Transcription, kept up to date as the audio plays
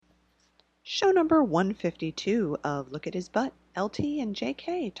Show number 152 of Look at His Butt, LT and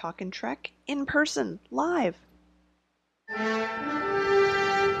JK talking Trek in person, live.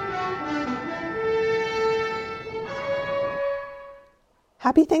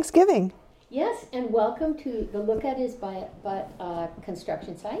 Happy Thanksgiving. Yes, and welcome to the Look at His Butt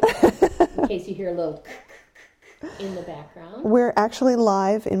construction site, in case you hear a little in the background. We're actually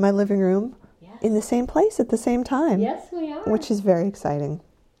live in my living room, yes, in the same place at the same time. Yes, we are. Which is very exciting.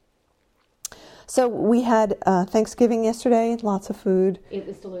 So we had Thanksgiving yesterday, lots of food. It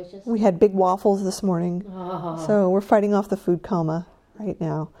was delicious. We had big waffles this morning. Oh. So we're fighting off the food coma right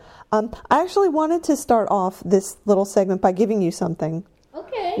now. I actually wanted to start off this little segment by giving you something.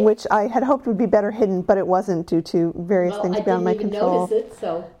 Okay. Which I had hoped would be better hidden, but it wasn't due to various things beyond my control. I didn't even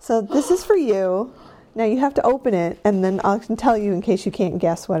notice it, So this is for you. Now you have to open it, and then I can tell you in case you can't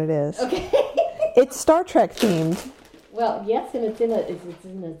guess what it is. Okay. It's Star Trek themed. Well, yes, and it's in a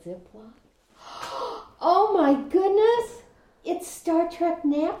Ziploc. Oh my goodness! It's Star Trek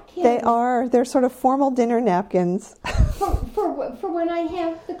napkins. They are. They're sort of formal dinner napkins. for when I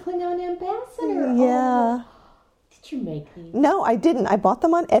have the Klingon ambassador. Yeah. Oh. Did you make these? No, I didn't. I bought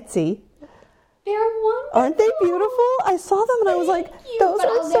them on Etsy. They're wonderful. Aren't they beautiful? I saw them and I was like, those but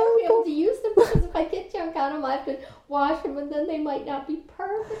are I'll so never be able cool. to use them because if I get junk on them, I have to wash them, and then they might not be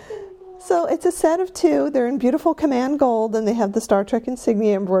perfect anymore. So it's a set of two. They're in beautiful command gold, and they have the Star Trek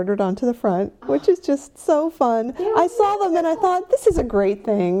insignia embroidered onto the front, which is just so fun. I saw them and I thought, this is a great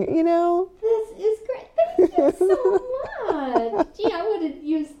thing, you know? This is great. Thank you so much. Gee, I would have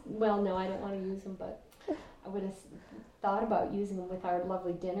used, well, no, I don't want to use them, but I would have thought about using them with our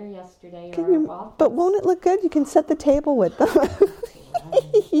lovely dinner yesterday. But won't it look good? You can set the table with them.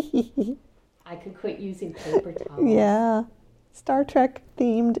 I could quit using paper towels. Yeah. Star Trek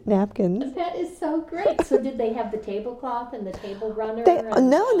themed napkins. That is so great. So did they have the tablecloth and the table runner?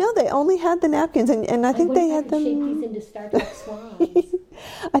 No, they only had the napkins, and I think they had them. Shape these into Star Trek swans.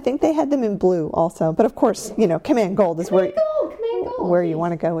 I think they had them in blue also, but of course, you know, command gold is command gold. Where you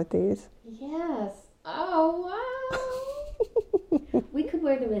want to go with these. Yes. Oh wow. We could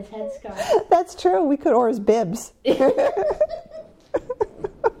wear them as headscarves. That's true. We could, or as bibs.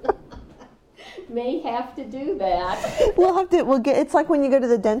 May have to do that. We'll get. It's like when you go to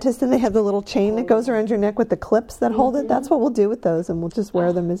the dentist and they have the little chain that goes around your neck with the clips that hold it. That's what we'll do with those, and we'll just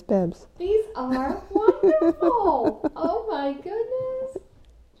wear them as bibs. These are wonderful. Oh my goodness.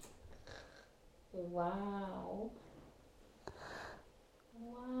 Wow.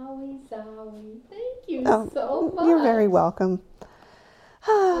 Wowie zowie. Thank you so much. You're very welcome.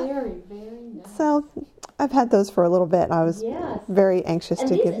 Very, very nice. So I've had those for a little bit. I was very anxious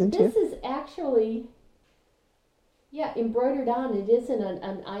to give them to you. This is actually, embroidered on. It isn't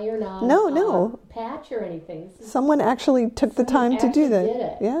an iron-on patch or anything. Someone actually took the time to do that. Did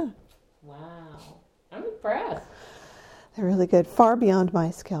it. Yeah. Wow. I'm impressed. They're really good. Far beyond my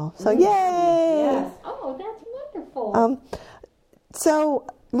skill. So yay! Yes. Oh, that's wonderful. So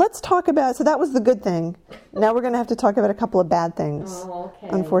let's talk about, so that was the good thing. Now we're going to have to talk about a couple of bad things. Oh, okay.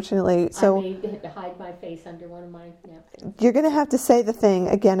 Unfortunately. So I may hide my face under one of my napkins. You're going to have to say the thing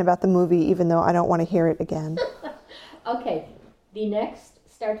again about the movie, even though I don't want to hear it again. Okay. The next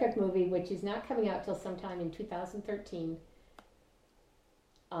Star Trek movie, which is not coming out till sometime in 2013,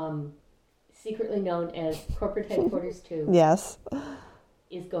 secretly known as Corporate Headquarters 2. Yes.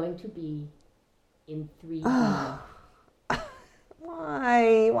 Is going to be in 3D.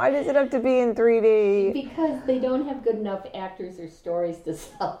 Why? Why does it have to be in 3D? Because they don't have good enough actors or stories to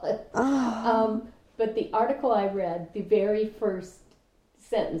sell it. But the article I read, the very first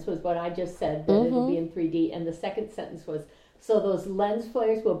sentence was what I just said, that it'll be in 3D, and the second sentence was, so those lens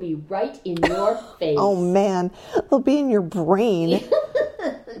flares will be right in your face. Oh, man. They'll be in your brain.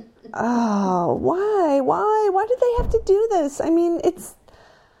 Oh, why? Why do they have to do this? I mean, it's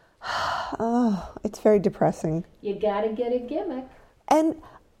very depressing. You gotta get a gimmick. And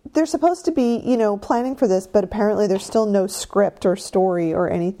they're supposed to be, planning for this, but apparently there's still no script or story or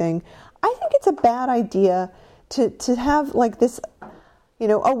anything. I think it's a bad idea to have like this,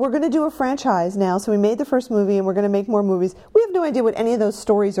 we're going to do a franchise now. So we made the first movie and we're going to make more movies. We have no idea what any of those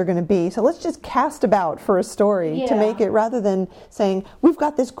stories are going to be. So let's just cast about for a story to make it, rather than saying, we've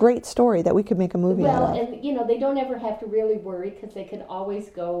got this great story that we could make a movie out of. Well, and, they don't ever have to really worry because they can always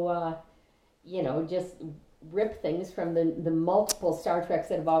go, just rip things from the multiple Star Treks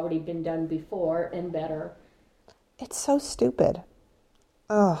that have already been done before and better. It's so stupid.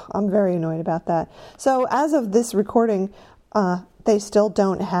 Oh, I'm very annoyed about that. So as of this recording, they still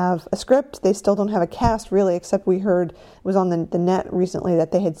don't have a script. They still don't have a cast, really, except we heard, it was on the net recently,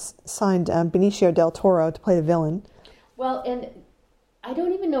 that they had signed Benicio del Toro to play the villain. Well, and I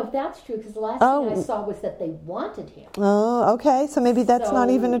don't even know if that's true, because the last thing I saw was that they wanted him. Oh, okay. So maybe that's not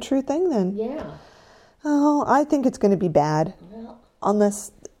even a true thing then. Yeah. Oh, I think it's going to be bad. Well,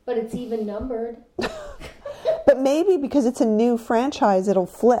 unless... But it's even numbered. But maybe because it's a new franchise, it'll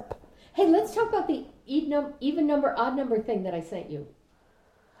flip. Hey, let's talk about the even number, odd number thing that I sent you.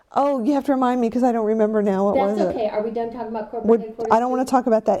 Oh, you have to remind me because I don't remember now. What was it? That's okay. Are we done talking about corporate headquarters? I don't want to talk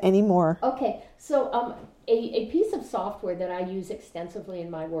about that anymore. Okay. So a piece of software that I use extensively in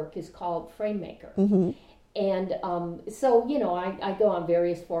my work is called FrameMaker. Mm-hmm. And so, I go on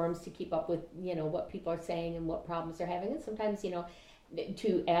various forums to keep up with, what people are saying and what problems they're having. And sometimes,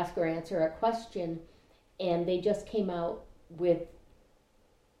 to ask or answer a question. And they just came out with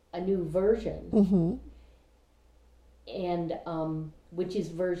a new version. Mm-hmm. And which is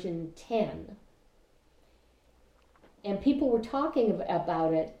version 10. And people were talking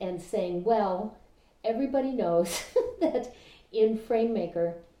about it and saying, well, everybody knows that in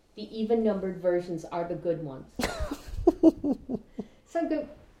FrameMaker, the even-numbered versions are the good ones. So good.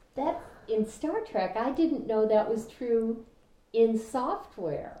 That in Star Trek, I didn't know that was true in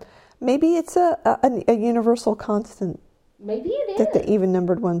software. Maybe it's a universal constant. Maybe it is. That the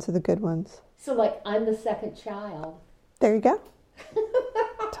even-numbered ones are the good ones. So, like, I'm the second child. There you go.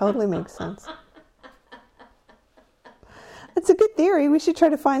 Totally makes sense. It's a good theory. We should try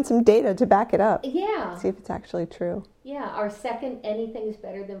to find some data to back it up. Yeah. See if it's actually true. Yeah, our second, anything is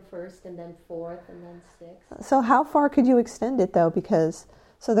better than first, and then fourth, and then sixth. So how far could you extend it, though? Because,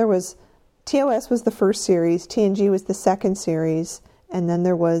 so there was, TOS was the first series, TNG was the second series, and then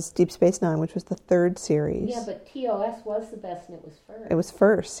there was Deep Space Nine, which was the third series. Yeah, but TOS was the best, and it was first. It was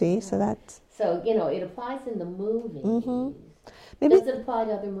first, see? Yeah. So that's... So, it applies in the movies. Mm-hmm. Maybe, does it apply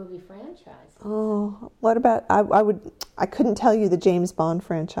to other movie franchises? Oh, what about, I couldn't tell you the James Bond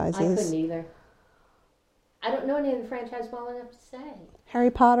franchises. I couldn't either. I don't know any of the franchise well enough to say.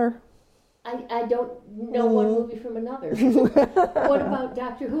 Harry Potter. I don't know one movie from another. What about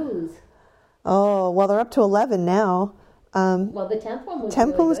Doctor Who's? Oh, well, they're up to 11 now. Well, the 10th one was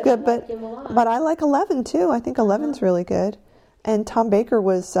really was good, but I like 11 too. I think 11's really good. And Tom Baker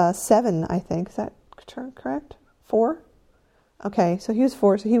was 7, I think. Is that correct? 4? Okay, so he was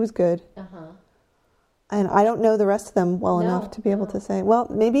 4, so he was good. Uh-huh. And I don't know the rest of them well enough to be able to say. Well,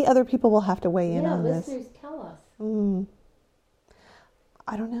 maybe other people will have to weigh in on this. Yeah, listeners, tell us.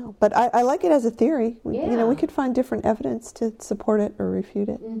 I don't know. But I like it as a theory. Yeah. We could find different evidence to support it or refute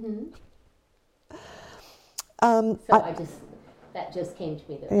it. Mm-hmm. That just came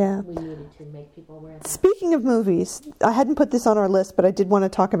to me that we needed to make people aware of that. Speaking of movies, I hadn't put this on our list, but I did want to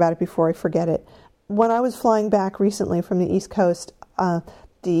talk about it before I forget it. When I was flying back recently from the East Coast,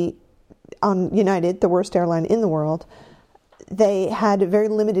 on United, the worst airline in the world, they had very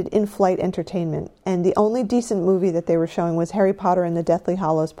limited in-flight entertainment. And the only decent movie that they were showing was Harry Potter and the Deathly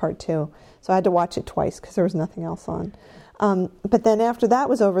Hallows Part 2. So I had to watch it twice because there was nothing else on. But then after that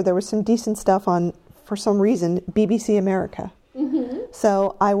was over, there was some decent stuff on, for some reason, BBC America. Mm-hmm.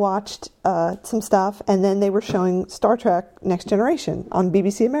 So I watched some stuff, and then they were showing Star Trek Next Generation on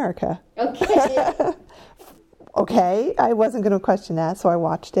BBC America. Okay. Okay, I wasn't going to question that, so I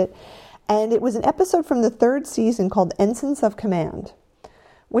watched it. And it was an episode from the 3rd season called Ensigns of Command,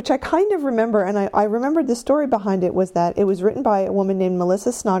 which I kind of remember, and I remembered the story behind it was that it was written by a woman named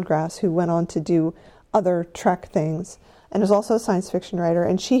Melissa Snodgrass, who went on to do other Trek things, and is also a science fiction writer,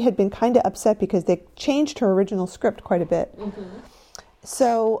 and she had been kind of upset because they changed her original script quite a bit. Mm-hmm.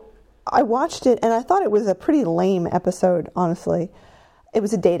 So I watched it, and I thought it was a pretty lame episode, honestly. It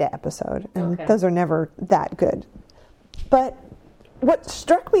was a Data episode, and those are never that good. But what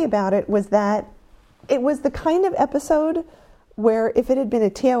struck me about it was that it was the kind of episode where if it had been a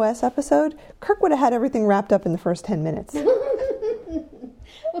TOS episode, Kirk would have had everything wrapped up in the first 10 minutes.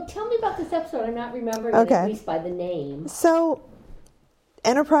 Well, tell me about this episode. I'm not remembering it, at least by the name. So,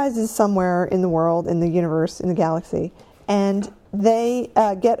 Enterprise is somewhere in the world, in the universe, in the galaxy, and they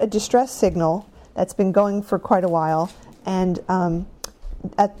get a distress signal that's been going for quite a while, and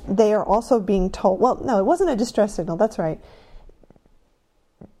they are also being told, well, no, it wasn't a distress signal, that's right.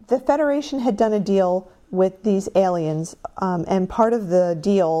 The Federation had done a deal with these aliens, and part of the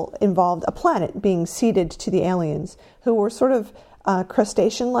deal involved a planet being ceded to the aliens, who were sort of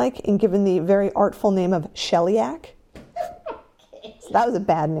crustacean-like and given the very artful name of Shellyak. So that was a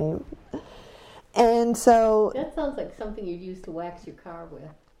bad name. And so... That sounds like something you'd use to wax your car with.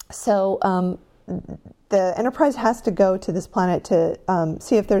 So the Enterprise has to go to this planet to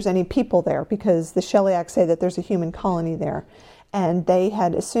see if there's any people there, because the Shellyak say that there's a human colony there. And they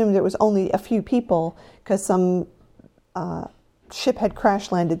had assumed it was only a few people because some ship had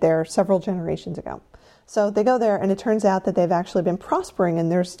crash landed there several generations ago. So they go there, and it turns out that they've actually been prospering,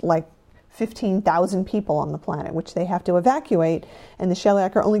 and there's like 15,000 people on the planet, which they have to evacuate, and the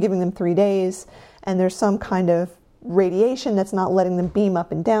Sheliak are only giving them 3 days, and there's some kind of radiation that's not letting them beam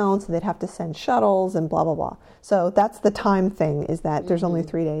up and down, so they'd have to send shuttles and blah, blah, blah. So that's the time thing, is that there's only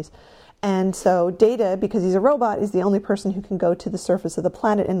 3 days. And so Data, because he's a robot, is the only person who can go to the surface of the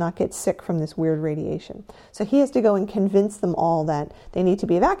planet and not get sick from this weird radiation. So he has to go and convince them all that they need to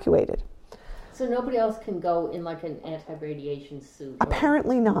be evacuated. So nobody else can go in like an anti-radiation suit?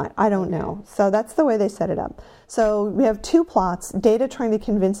 Apparently not. I don't know. So that's the way they set it up. So we have two plots, Data trying to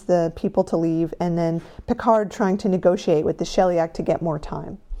convince the people to leave, and then Picard trying to negotiate with the Sheliak to get more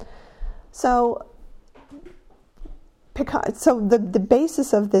time. So the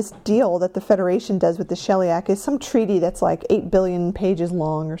basis of this deal that the Federation does with the Sheliak is some treaty that's like 8 billion pages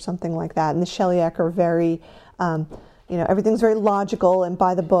long or something like that. And the Sheliak are very, everything's very logical and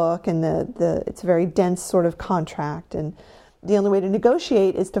by the book, and it's a very dense sort of contract. And the only way to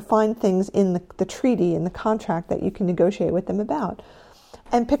negotiate is to find things in the treaty, in the contract, that you can negotiate with them about.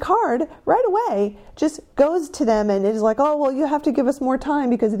 And Picard, right away, just goes to them and is like, oh, well, you have to give us more time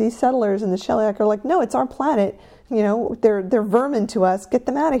because of these settlers. And the Sheliak are like, no, it's our planet. They're vermin to us. Get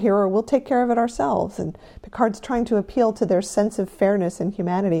them out of here or we'll take care of it ourselves. And Picard's trying to appeal to their sense of fairness and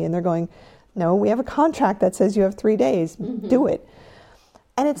humanity. And they're going, no, we have a contract that says you have 3 days. Mm-hmm. Do it.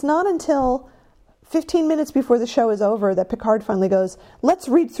 And it's not until 15 minutes before the show is over that Picard finally goes, let's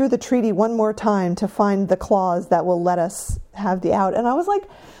read through the treaty one more time to find the clause that will let us have the out. And I was like,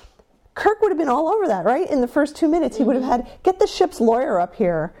 Kirk would have been all over that, right? In the first 2 minutes, he would have had, get the ship's lawyer up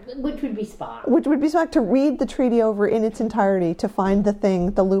here. Which would be Spock. Which would be Spock, to read the treaty over in its entirety to find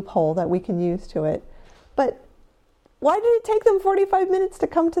the loophole that we can use to it. But why did it take them 45 minutes to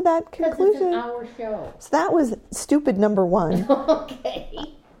come to that conclusion? Because it's an hour show. So that was stupid number one.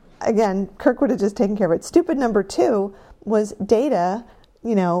 Okay. Again, Kirk would have just taken care of it. Stupid number two was Data,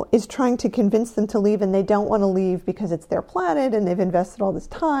 is trying to convince them to leave, and they don't want to leave because it's their planet and they've invested all this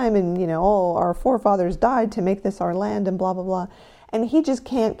time and, our forefathers died to make this our land and blah, blah, blah. And he just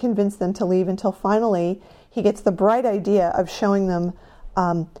can't convince them to leave until finally he gets the bright idea of showing them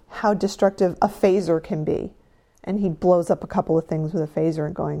how destructive a phaser can be. And he blows up a couple of things with a phaser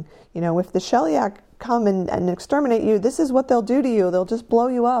and going, if the Sheliak come and exterminate you, this is what they'll do to you. They'll just blow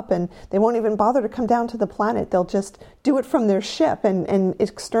you up, and they won't even bother to come down to the planet. They'll just do it from their ship and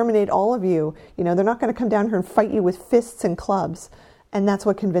exterminate all of you. They're not going to come down here and fight you with fists and clubs. And that's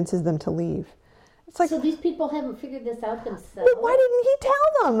what convinces them to leave. It's like, so these people haven't figured this out themselves? Well, why didn't he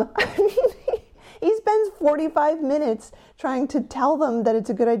tell them? I mean, he spends 45 minutes trying to tell them that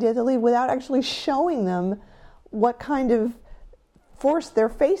it's a good idea to leave without actually showing them what kind of force they're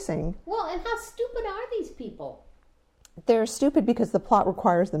facing. Well, and how stupid are these people? They're stupid because the plot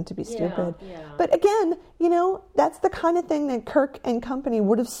requires them to be stupid. Yeah. But again, that's the kind of thing that Kirk and company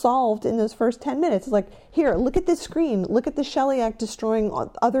would have solved in those first 10 minutes. It's like, here, look at this screen. Look at the Sheliak destroying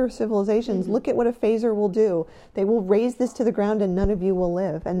other civilizations. Mm-hmm. Look at what a phaser will do. They will raise this to the ground and none of you will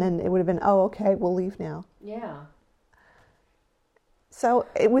live. And then it would have been, oh, okay, we'll leave now. Yeah. So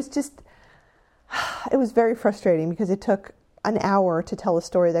it was very frustrating because it took an hour to tell a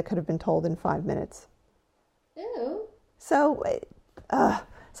story that could have been told in 5 minutes. Ew. So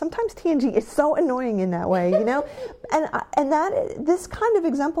sometimes TNG is so annoying in that way, and that this kind of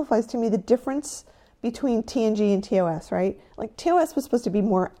exemplifies to me the difference between TNG and TOS, right? Like TOS was supposed to be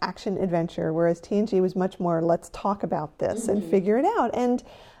more action adventure, whereas TNG was much more let's talk about this and figure it out. And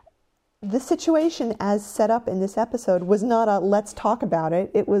the situation as set up in this episode was not a let's talk about it.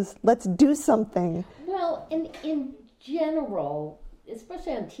 It was let's do something. Well, in general,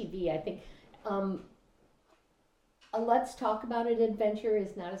 especially on TV, I think a let's talk about it adventure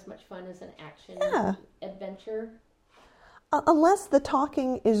is not as much fun as an action adventure. Unless the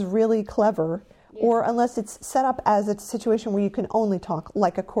talking is really clever, or unless it's set up as a situation where you can only talk,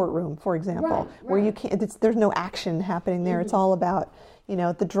 like a courtroom, for example, where you can't. There's no action happening there. Mm-hmm. It's all about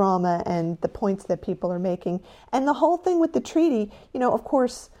the drama and the points that people are making, and the whole thing with the treaty. Of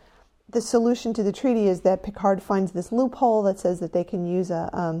course, the solution to the treaty is that Picard finds this loophole that says that they can use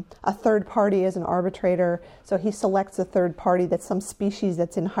a third party as an arbitrator. So he selects a third party that's some species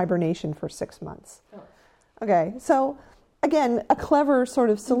that's in hibernation for 6 months. Oh. Okay, so again, a clever sort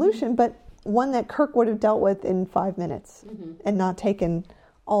of solution, but one that Kirk would have dealt with in 5 minutes and not taken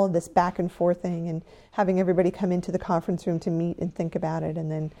all of this back and forth thing and having everybody come into the conference room to meet and think about it and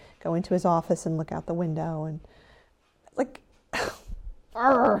then go into his office and look out the window and like...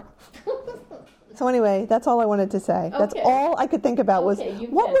 So anyway, that's all I wanted to say. Okay. That's all I could think about was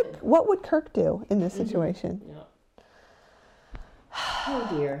what would Kirk do in this situation? Yeah. Oh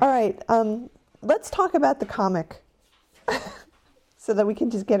dear. All right. let's talk about the comic so that we can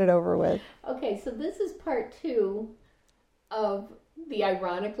just get it over with. Okay, so this is part 2 of the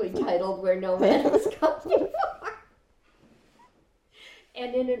ironically titled Where No Man Has Come Before.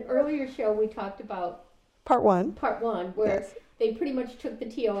 And in an earlier show, we talked about Part 1. Part 1, where they pretty much took the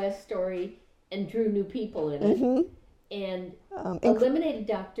TOS story and drew new people in it. And eliminated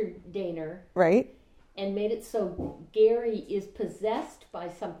Dr. Daner. Right. And made it so Gary is possessed by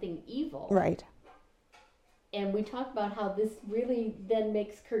something evil. Right. And we talked about how this really then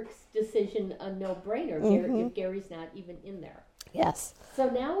makes Kirk's decision a no-brainer if Gary's not even in there. Yes. So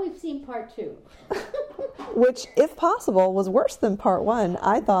now we've seen part 2. Which, if possible, was worse than part 1,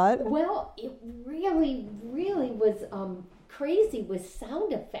 I thought. Well, it really, really was crazy with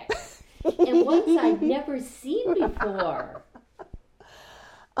sound effects. And ones I'd never seen before.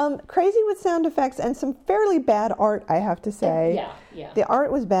 Crazy with sound effects and some fairly bad art, I have to say. Yeah. The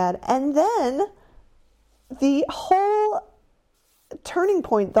art was bad. And then the whole turning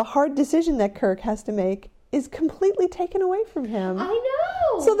point, the hard decision that Kirk has to make, is completely taken away from him. I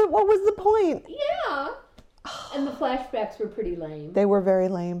know. So what was the point? Yeah. And the flashbacks were pretty lame. They were very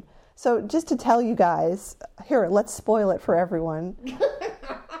lame. So just to tell you guys, here, let's spoil it for everyone.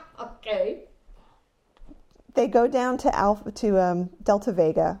 Okay. They go down to Delta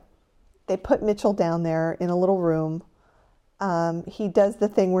Vega. They put Mitchell down there in a little room. He does the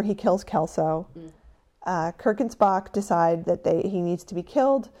thing where he kills Kelso. Kirk and Spock decide that he needs to be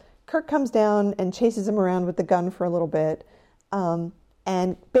killed. Kirk comes down and chases him around with the gun for a little bit,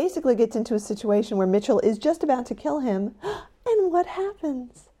 and basically gets into a situation where Mitchell is just about to kill him. And what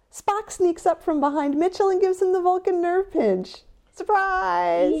happens? Spock sneaks up from behind Mitchell and gives him the Vulcan nerve pinch.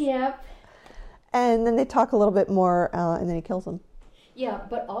 Surprise! Yep. And then they talk a little bit more, and then he kills him. Yeah,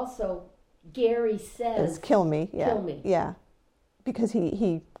 but also Gary says, "Kill me." Yeah. Kill me. Yeah. Because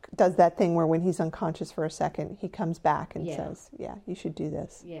he does that thing where when he's unconscious for a second, he comes back and says, "Yeah, you should do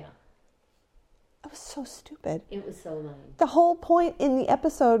this." Yeah. It was so stupid. It was so lame. The whole point in the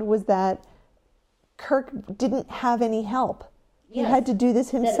episode was that Kirk didn't have any help. He had to do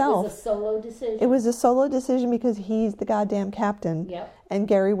this himself. That it was a solo decision. It was a solo decision because he's the goddamn captain. Yep. And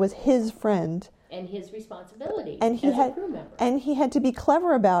Gary was his friend. And his responsibility and he as had, a crew member. And he had to be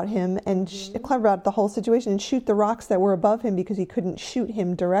clever about him and clever about the whole situation and shoot the rocks that were above him because he couldn't shoot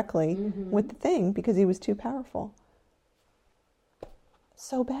him directly with the thing because he was too powerful.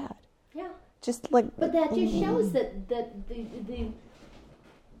 So bad. Yeah. Just like. But that just shows that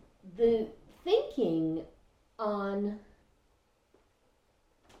the thinking on,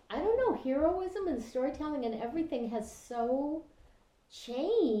 I don't know, heroism and storytelling and everything has so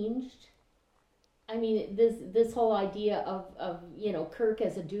changed. I mean, this whole idea of Kirk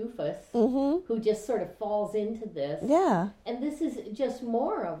as a doofus who just sort of falls into this. Yeah. And this is just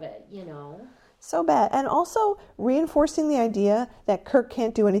more of it, So bad. And also reinforcing the idea that Kirk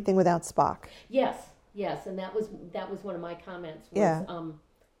can't do anything without Spock. Yes. And that was one of my comments was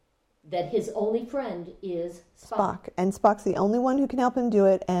that his only friend is Spock. And Spock's the only one who can help him do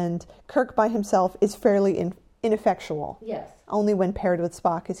it, and Kirk by himself is fairly ineffectual. Yes. Only when paired with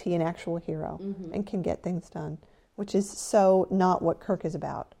Spock is he an actual hero and can get things done, which is so not what Kirk is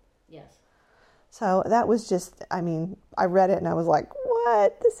about. Yes. So that was just, I mean, I read it and I was like,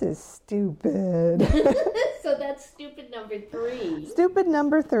 what? This is stupid. So that's stupid number 3. Stupid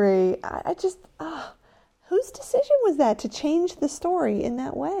number 3. I just, whose decision was that to change the story in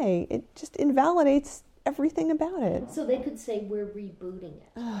that way? It just invalidates everything about it. So they could say we're rebooting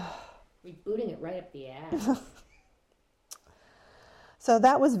it. Rebooting it right up the ass. So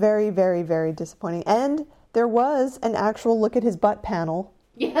that was very, very, very disappointing. And there was an actual look at his butt panel.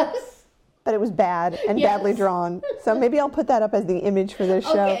 Yes. But it was bad and badly drawn. So maybe I'll put that up as the image for this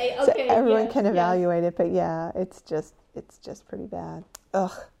show. So everyone can evaluate it. But yeah, it's just pretty bad.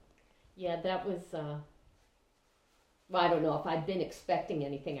 Ugh. Yeah, that was well, I don't know if I'd been expecting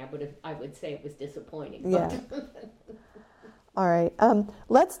anything. I would say it was disappointing. Yeah. All right.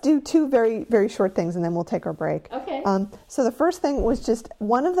 Let's do 2 very, very short things, and then we'll take our break. Okay. So the first thing was just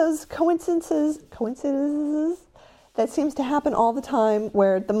one of those coincidences that seems to happen all the time,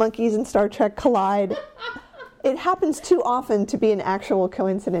 where the monkeys in Star Trek collide. It happens too often to be an actual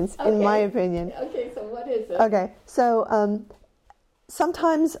coincidence, in my opinion. Okay. So what is it? Okay. So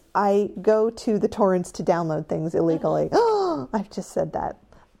sometimes I go to the torrents to download things illegally. Oh, I've just said that.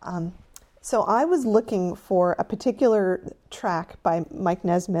 So I was looking for a particular track by Mike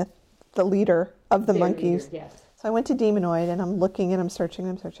Nesmith, the leader of the Monkees. Yes. So I went to Demonoid and I'm looking and I'm searching,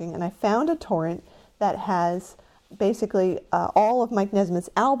 and I found a torrent that has basically all of Mike Nesmith's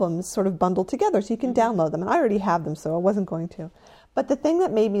albums sort of bundled together so you can download them. And I already have them, so I wasn't going to. But the thing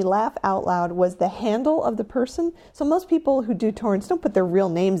that made me laugh out loud was the handle of the person. So most people who do torrents don't put their real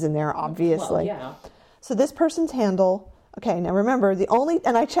names in there, obviously. Well, yeah. So this person's handle, okay, now remember,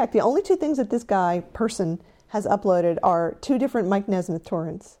 and I checked, the only two things that this person has uploaded are 2 different Mike Nesmith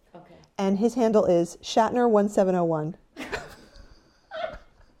torrents. Okay. And his handle is Shatner1701.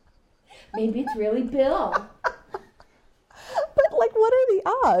 Maybe it's really Bill. But, like, what are the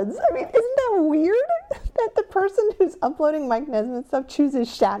odds? I mean, isn't that weird that the person who's uploading Mike Nesmith stuff chooses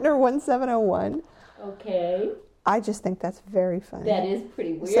Shatner1701? Okay. I just think that's very funny. That is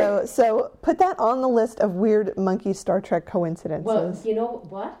pretty weird. So put that on the list of weird monkey Star Trek coincidences. Well, you know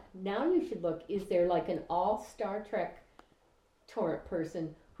what? Now you should look. Is there like an all Star Trek torrent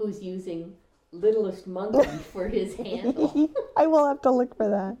person who's using Littlest Monkey for his handle? I will have to look for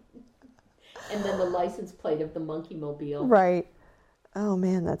that. And then the license plate of the Monkey Mobile. Right. Oh,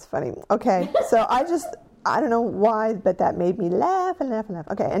 man, that's funny. Okay, so I don't know why, but that made me laugh and laugh and laugh.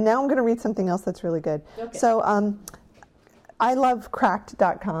 Okay, and now I'm going to read something else that's really good. Okay. So I love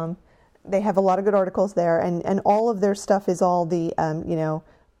cracked.com. They have a lot of good articles there, and all of their stuff is all the,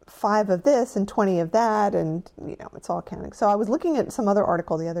 5 of this and 20 of that, and, it's all counting. So I was looking at some other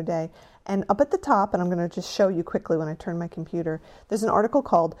article the other day, and up at the top, and I'm going to just show you quickly when I turn my computer, there's an article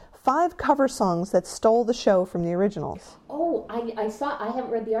called 5 Cover Songs That Stole the Show from the Originals. Oh, I saw. I haven't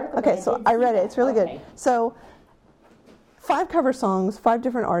read the article. Okay, so I read it. It's really good. So 5 cover songs, 5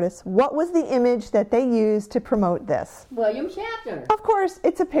 different artists. What was the image that they used to promote this? William Shatner. Of course,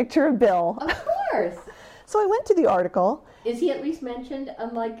 it's a picture of Bill. Of course. So I went to the article. Is he at least mentioned,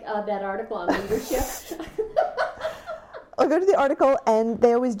 unlike that article on leadership? I go to the article, and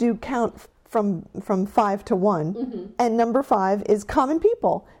they always do count from 5 to 1. Mm-hmm. And number 5 is Common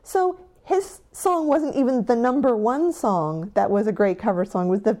People. So his song wasn't even the number 1 song that was a great cover song. It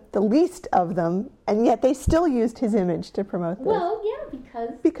was the least of them, and yet they still used his image to promote this. Well, yeah,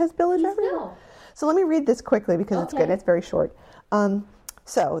 because Bill is everywhere. So let me read this quickly because it's good. It's very short.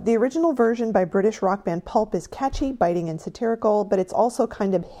 So the original version by British rock band Pulp is catchy, biting, and satirical, but it's also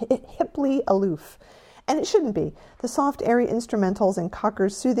kind of hiply aloof. And it shouldn't be. The soft, airy instrumentals and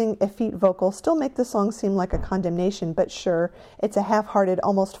Cocker's soothing, effete vocal still make the song seem like a condemnation, but sure, it's a half-hearted,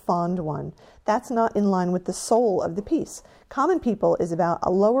 almost fond one. That's not in line with the soul of the piece. Common People is about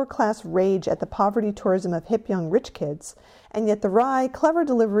a lower-class rage at the poverty tourism of hip young rich kids, and yet the wry, clever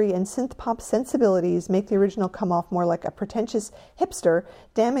delivery and synth-pop sensibilities make the original come off more like a pretentious hipster,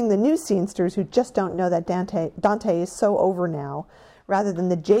 damning the new scenesters who just don't know that Dante is so over now, rather than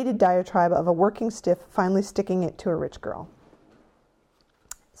the jaded diatribe of a working stiff finally sticking it to a rich girl.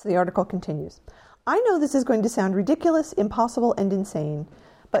 So the article continues. I know this is going to sound ridiculous, impossible, and insane,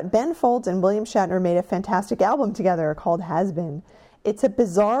 but Ben Folds and William Shatner made a fantastic album together called Has Been. It's a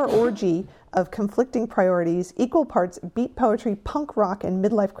bizarre orgy of conflicting priorities, equal parts beat poetry, punk rock, and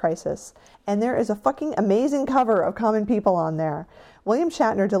midlife crisis. And there is a fucking amazing cover of Common People on there. William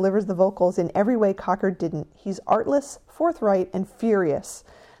Shatner delivers the vocals in every way Cocker didn't. He's artless, forthright, and furious.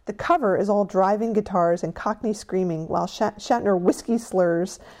 The cover is all driving guitars and Cockney screaming, while Shatner whiskey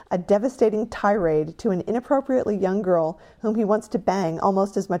slurs a devastating tirade to an inappropriately young girl whom he wants to bang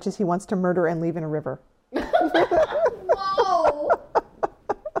almost as much as he wants to murder and leave in a river. Whoa!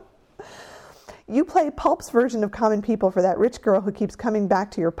 You play Pulp's version of Common People for that rich girl who keeps coming back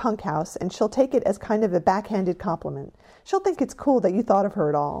to your punk house, and she'll take it as kind of a backhanded compliment. She'll think it's cool that you thought of her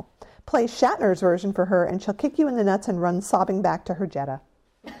at all. Play Shatner's version for her, and she'll kick you in the nuts and run sobbing back to her Jetta.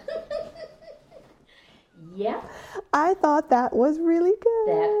 Yeah. I thought that was really good.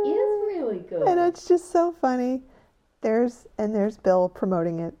 That is really good. And it's just so funny. There's Bill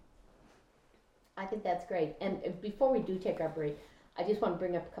promoting it. I think that's great. And before we do take our break, I just want to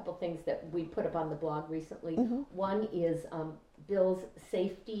bring up a couple things that we put up on the blog recently. Mm-hmm. One is Bill's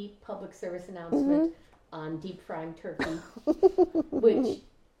safety public service announcement on deep frying turkey, which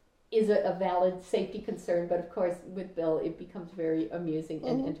is a valid safety concern. But of course, with Bill, it becomes very amusing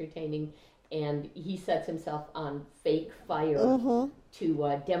and entertaining. And he sets himself on fake fire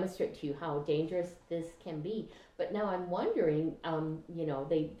to demonstrate to you how dangerous this can be. But now I'm wondering,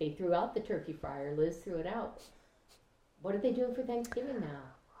 they threw out the turkey fryer. Liz threw it out. What are they doing for Thanksgiving now?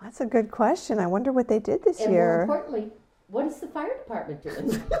 That's a good question. I wonder what they did this and year. And more importantly, what is the fire department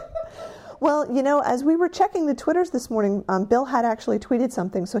doing? Well, as we were checking the Twitters this morning, Bill had actually tweeted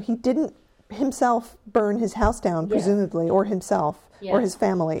something, so he didn't himself burn his house down, presumably, or himself, or his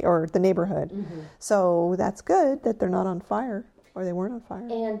family, or the neighborhood. Mm-hmm. So that's good that they're not on fire, or they weren't on fire.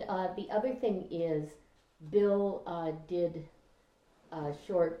 And the other thing is, Bill did a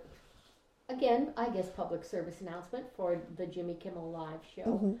short, again, I guess public service announcement for the Jimmy Kimmel Live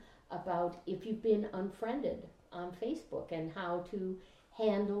show about if you've been unfriended on Facebook and how to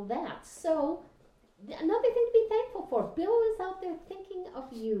handle that. So another thing to be thankful for. Bill is out there thinking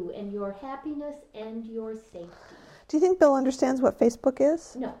of you and your happiness and your safety. Do you think Bill understands what Facebook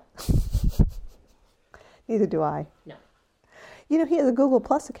is? No. Neither do I. No. You know, he has a Google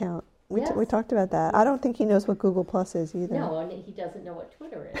Plus account. We Yes. we talked about that. I don't think he knows what Google Plus is either. No, and he doesn't know what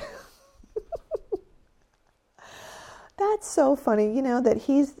Twitter is. That's so funny, you know, that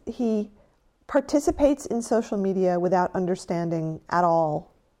he participates in social media without understanding at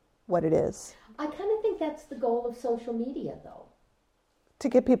all what it is. I kind of think that's the goal of social media, though. To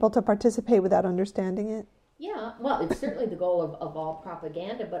get people to participate without understanding it? Yeah, well, it's certainly the goal of all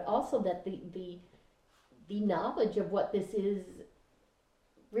propaganda, but also that the knowledge of what this is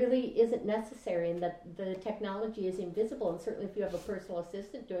really isn't necessary, and that the technology is invisible. And certainly if you have a personal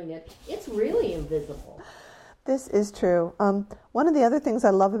assistant doing it, it's really invisible. This is true. One of the other things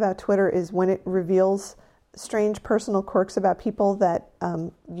I love about Twitter is when it reveals strange personal quirks about people that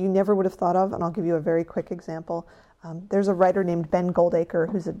you never would have thought of, and I'll give you a very quick example. There's a writer named Ben Goldacre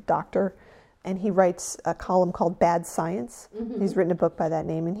who's a doctor, and he writes a column called Bad Science. Mm-hmm. He's written a book by that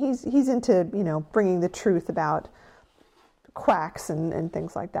name, and he's into, you know, bringing the truth about quacks and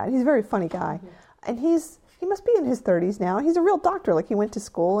things like that. He's a very funny guy, and he must be in his 30s now. He's a real doctor. Like, he went to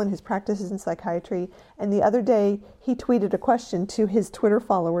school and his practice is in psychiatry. And the other day he tweeted a question to his Twitter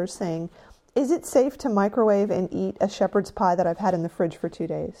followers saying, "Is it safe to microwave and eat a shepherd's pie that I've had in the fridge for 2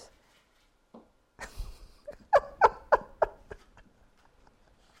 days?"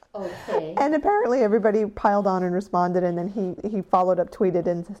 Okay. And apparently everybody piled on and responded, and then he followed up, tweeted,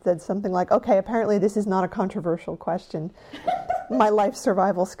 and said something like, "Okay, apparently this is not a controversial question. My life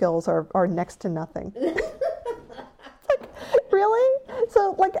survival skills are next to nothing." Like, really?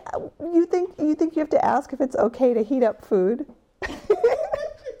 So, like, you think you have to ask if it's okay to heat up food?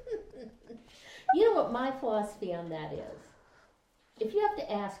 You know what my philosophy on that is? If you have to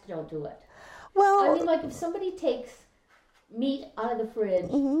ask, don't do it. Well, I mean, like, if somebody takes meat out of the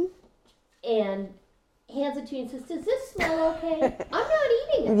fridge and hands it to you and says, "Does this smell okay?" I'm not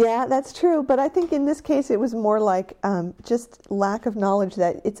eating it. yeah, that's true. But I think in this case it was more like just lack of knowledge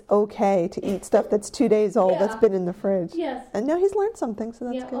that it's okay to eat stuff that's 2 days old that's been in the fridge. Yes. And now he's learned something, so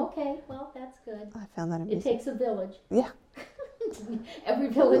that's Yeah, good. okay, well, that's good. I found that amazing. It takes a village. Yeah. Every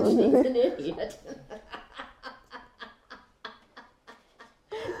village needs an idiot.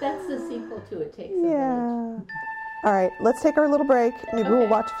 That's the sequel to It Takes a Village. Yeah. All right, let's take our little break. Maybe we'll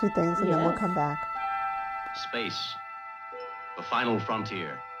watch a few things and then we'll Yes. come back. Space, the final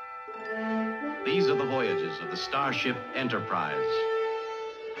frontier. These are the voyages of the Starship Enterprise.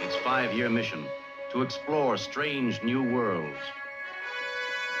 Its 5-year mission: to explore strange new worlds,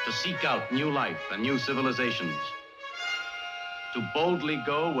 to seek out new life and new civilizations, to boldly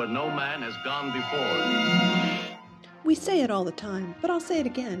go where no man has gone before. We say it all the time, but I'll say it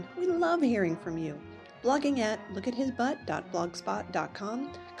again. We love hearing from you. Blogging at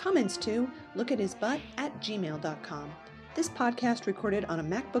lookathisbutt.blogspot.com. Comments to lookathisbutt@gmail.com. This podcast recorded on a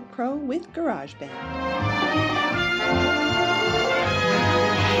MacBook Pro with GarageBand.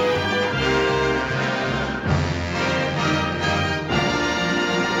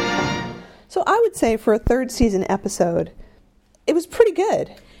 So I would say for a third season episode, it was pretty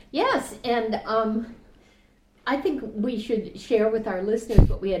good. Yes, and I think we should share with our listeners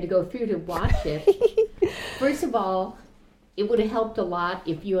what we had to go through to watch it. First of all, it would have helped a lot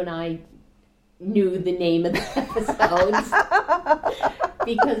if you and I knew the name of the episodes.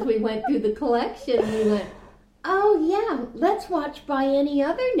 Because we went through the collection and we went, "Oh yeah, let's watch By Any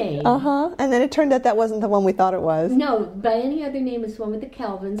Other Name." And then it turned out that wasn't the one we thought it was. No, By Any Other Name is the one with the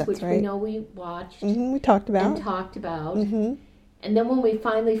Kelvins, That's which right. we know we watched We talked about. and talked about. And then when we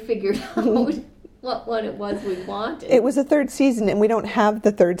finally figured out what one it was we wanted. It was a third season, and we don't have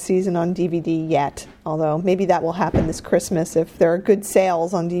the third season on DVD yet, although maybe that will happen this Christmas if there are good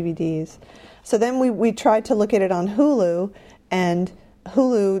sales on DVDs. So then we tried to look at it on Hulu, and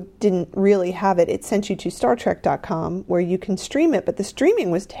Hulu didn't really have it. It sent you to StarTrek.com where you can stream it, but the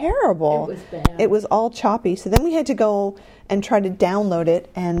streaming was terrible. It was bad. It was all choppy. So then we had to go and try to download it,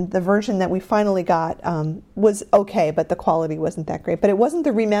 and the version that we finally got was okay, but the quality wasn't that great. But it wasn't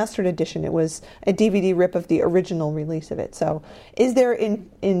the remastered edition. It was a DVD rip of the original release of it. So is there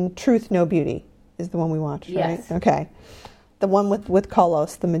in Truth No Beauty is the one we watched, Yes. right? Okay. The one with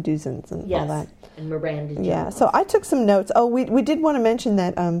Kolos, the Medusans, and all that. And Miranda Jones. Yeah, so I took some notes. Oh, we did want to mention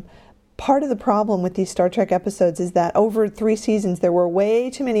that part of the problem with these Star Trek episodes is that over 3 seasons there were way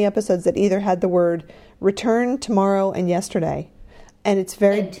too many episodes that either had the word return, tomorrow, and yesterday. And it's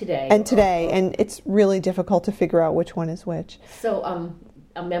very... And today. And today, and it's really difficult to figure out which one is which. So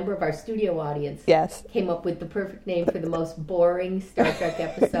a member of our studio audience Yes. came up with the perfect name for the most boring Star Trek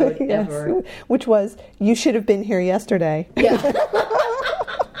episode Yes. ever. Which was, "You should have been here yesterday." Yeah.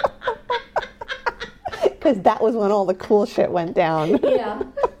 Because that was when all the cool shit went down. Yeah.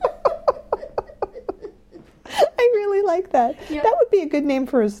 I really like that. Yeah. That would be a good name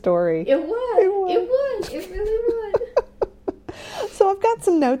for a story. It would. It would. It would. It really would. So I've got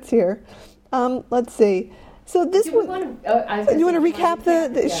some notes here. Let's see. So this Do we one, want to? you want to recap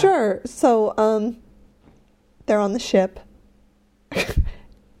the? Yeah. Sure. So they're on the ship,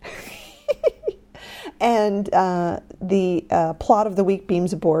 and the plot of the week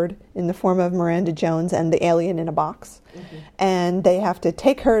beams aboard in the form of Miranda Jones and the alien in a box, and they have to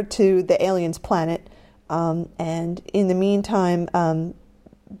take her to the alien's planet. And in the meantime,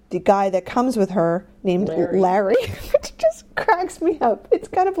 the guy that comes with her, named Larry, which just cracks me up. It's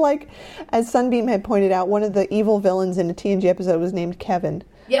kind of like, as Sunbeam had pointed out, one of the evil villains in a TNG episode was named Kevin.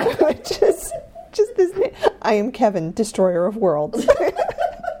 Yeah. just this name. I am Kevin, destroyer of worlds.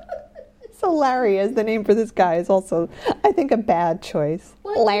 So Larry as the name for this guy is also, I think, a bad choice.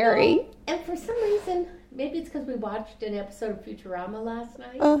 Well, Larry. you know, and for some reason, maybe it's because we watched an episode of Futurama last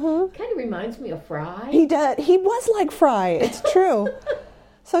night. Kind of reminds me of Fry. He does. He was like Fry. It's true.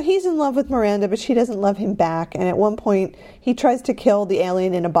 So he's in love with Miranda, but she doesn't love him back. And at one point, he tries to kill the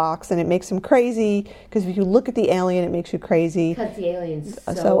alien in a box, and it makes him crazy. Because if you look at the alien, it makes you crazy. Because the alien's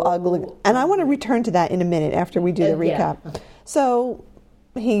So ugly. And I want to return to that in a minute after we do the recap. Yeah. So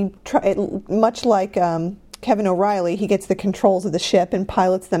he, much like Kevin O'Reilly, he gets the controls of the ship and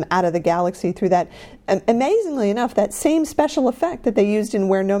pilots them out of the galaxy through that, amazingly enough, that same special effect that they used in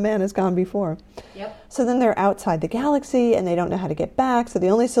Where No Man Has Gone Before. Yep. So then they're outside the galaxy and they don't know how to get back. So the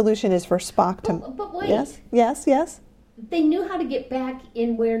only solution is for Spock to... But wait. Yes. They knew how to get back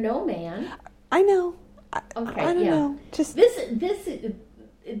in Where No Man. I know. Okay, I don't know. Just This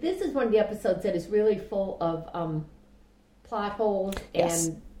is one of the episodes that is really full of plot holes Yes.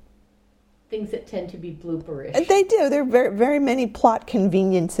 and things that tend to be blooperish. They do. There are very, very many plot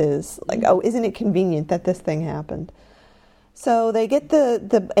conveniences. Like, oh, isn't it convenient that this thing happened? So they get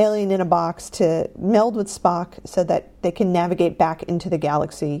the alien in a box to meld with Spock so that they can navigate back into the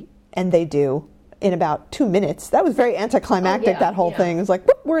galaxy, and they do in about 2 minutes. That was very anticlimactic, that whole thing. It was like,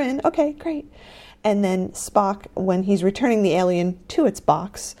 whoop, we're in. Okay, great. And then Spock, when he's returning the alien to its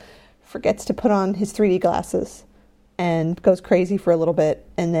box, forgets to put on his 3D glasses and goes crazy for a little bit,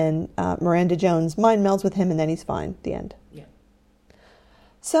 and then Miranda Jones mind melds with him, and then he's fine. The end. Yeah.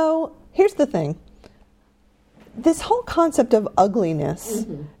 So here's the thing. This whole concept of ugliness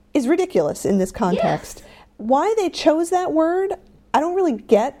is ridiculous in this context. Yes. Why they chose that word, I don't really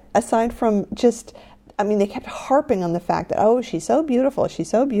get, aside from just, I mean, they kept harping on the fact that, oh, she's so beautiful,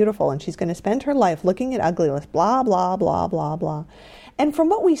 and she's going to spend her life looking at ugliness, blah, blah, blah, blah, blah. And from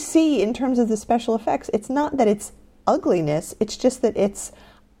what we see in terms of the special effects, it's not that it's ugliness, it's just that it's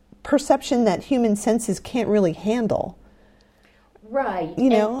perception that human senses can't really handle. Right. You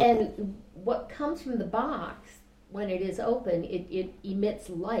know? And what comes from the box, when it is open, it emits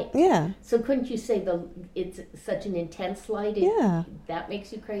light. Yeah. So couldn't you say it's such an intense light? That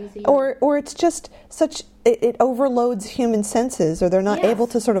makes you crazy? Or it's just such, it overloads human senses, or they're not able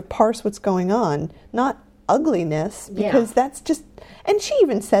to sort of parse what's going on. Not ugliness, because that's just, and she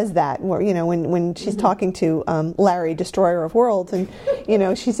even says that, you know, when she's talking to Larry, Destroyer of Worlds, and, you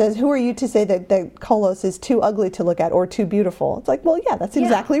know, she says, who are you to say that Kolos is too ugly to look at or too beautiful? It's like, well, yeah, that's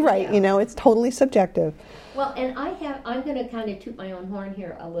exactly right. Yeah. You know, it's totally subjective. Well, and I'm going to kind of toot my own horn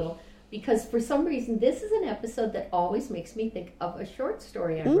here a little, because for some reason, this is an episode that always makes me think of a short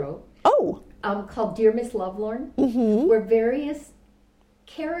story I wrote. Oh. Called Dear Miss Lovelorn, where various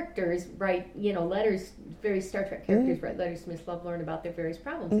characters write, you know, letters, various Star Trek characters write letters to Miss Lovelorn about their various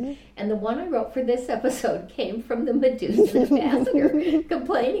problems. And the one I wrote for this episode came from the Medusan ambassador,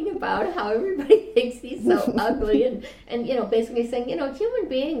 complaining about how everybody thinks he's so ugly, and you know, basically saying, you know, human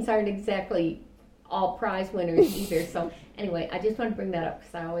beings aren't exactly all prize winners either. So anyway, I just want to bring that up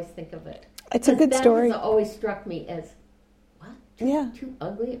because I always think of it. It's a good story. That has always struck me as, what? Too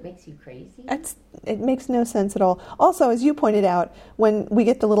ugly? It makes you crazy? It makes no sense at all. Also, as you pointed out, when we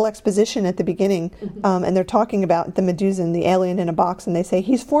get the little exposition at the beginning, and they're talking about the Medusan, the alien in a box, and they say,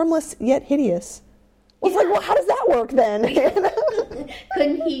 he's formless yet hideous. Well, it's like, well, how does that work then?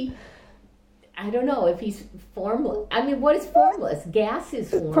 Couldn't he... I don't know if he's formless. I mean, what is formless? Gas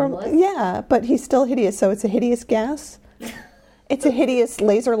is formless. Yeah, but he's still hideous, so it's a hideous gas? It's a hideous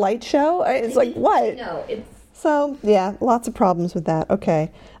laser light show? It's like, what? No, it's... So, yeah, lots of problems with that.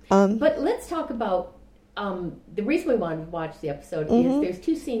 Okay. But let's talk about... the reason we wanted to watch the episode is there's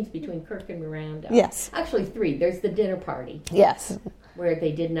 2 scenes between Kirk and Miranda. Yes. Actually 3. There's the dinner party. Yes. where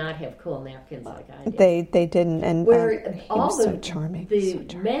they did not have cool napkins like I did. They didn't, and where he all was the so charming. the so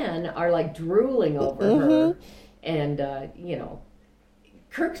charming. men are like drooling over her, and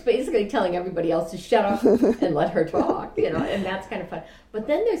Kirk's basically telling everybody else to shut up and let her talk, and that's kind of fun. But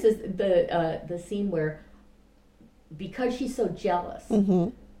then there's the scene where, because she's so jealous,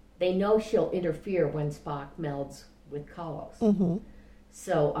 they know she'll interfere when Spock melds with Kalos.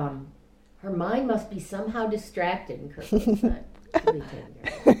 So her mind must be somehow distracted, and Kirk goes, "Not really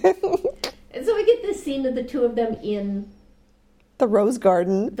taking care." And so we get this scene of the two of them in The Rose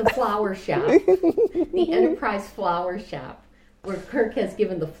Garden. the flower shop, the Enterprise flower shop, where Kirk has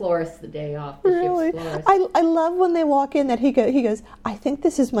given the florist the day off, the Really? ship's florist. I love when they walk in that he goes, I think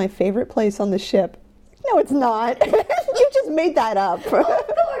this is my favorite place on the ship. No, it's not. You just made that up.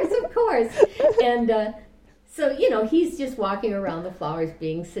 Of course. And so, he's just walking around the flowers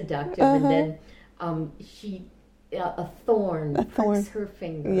being seductive, and then a thorn pricks her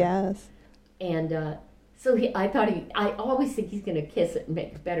finger. Yes. And so I always think he's going to kiss it and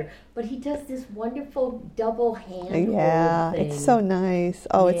make it better. But he does this wonderful double hand Yeah, thing. it's so nice.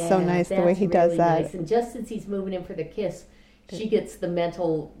 Oh, it's so nice the way he does really that. Nice. And just as he's moving in for the kiss, she gets the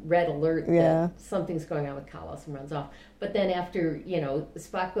mental red alert that something's going on with Kalos and runs off. But then after,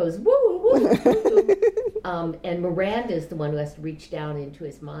 Spock goes, woo, woo, woo, and Miranda's the one who has to reach down into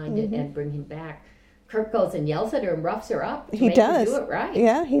his mind and bring him back. Kirk goes and yells at her and roughs her up to He make does. her do it right.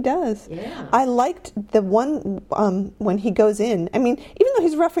 Yeah, he does. Yeah. I liked the one when he goes in. I mean, even though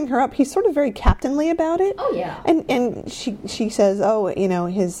he's roughing her up, he's sort of very captainly about it. Oh, yeah. And she says,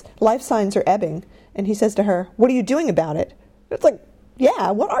 his life signs are ebbing. And he says to her, what are you doing about it? It's like,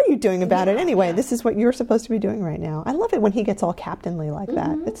 yeah, what are you doing about it anyway? Yeah. This is what you're supposed to be doing right now. I love it when he gets all captainly like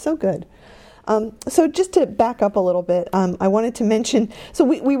that. It's so good. So just to back up a little bit, I wanted to mention, so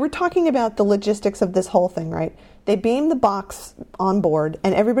we were talking about the logistics of this whole thing, right? They beam the box on board,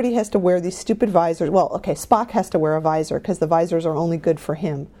 and everybody has to wear these stupid visors. Well, okay, Spock has to wear a visor because the visors are only good for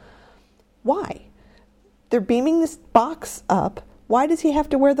him. Why? They're beaming this box up. Why does he have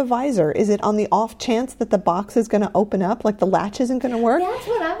to wear the visor? Is it on the off chance that the box is going to open up, like the latch isn't going to work? That's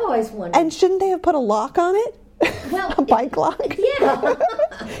what I've always wondered. And shouldn't they have put a lock on it? Well, A bike lock? Yeah.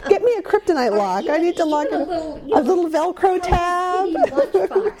 Get me a kryptonite lock. I need to lock it. A little Velcro tab.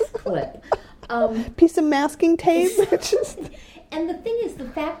 Lunchbox clip. Piece of masking tape. And the thing is, the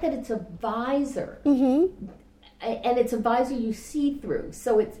fact that it's a visor, and it's a visor you see through,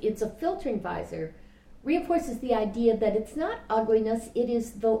 so it's a filtering visor, reinforces the idea that it's not ugliness; it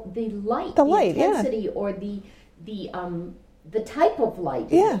is the light, the intensity, or the type of light.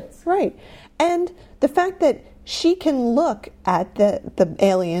 Yeah, it is. right. And the fact that she can look at the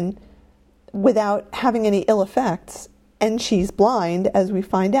alien without having any ill effects, and she's blind, as we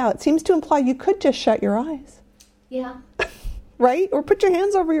find out, seems to imply you could just shut your eyes. Yeah. Right? Or put your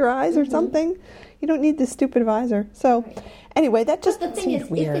hands over your eyes or something. You don't need this stupid visor. So, anyway, that just But the thing seemed is,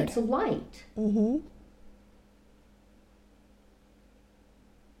 weird. if it's light, and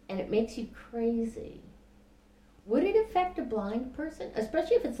it makes you crazy, would it affect a blind person?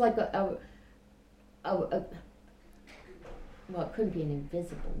 Especially if it's like well, it couldn't be an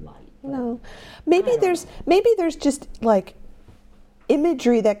invisible light. No, maybe there's just like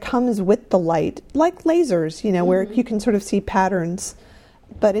imagery that comes with the light, like lasers, where you can sort of see patterns,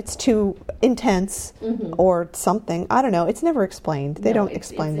 but it's too intense or something. I don't know. It's never explained. They don't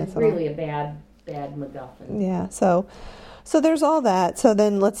explain this It's at all. really a bad MacGuffin. Yeah. So there's all that. So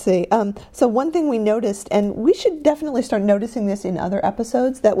then let's see. So one thing we noticed, and we should definitely start noticing this in other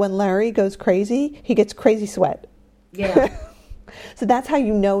episodes, that when Larry goes crazy, he gets crazy sweat. Yeah. So that's how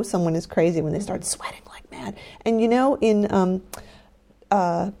you know someone is crazy, when they start sweating like mad. And in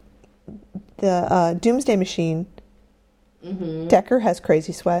the Doomsday Machine, Decker has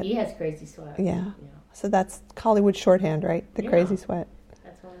crazy sweat. He has crazy sweat. Yeah. So that's Hollywood shorthand, right? The crazy sweat.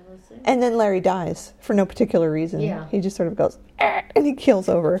 That's one of those things. And then Larry dies for no particular reason. Yeah. He just sort of goes, "Arr," and he keels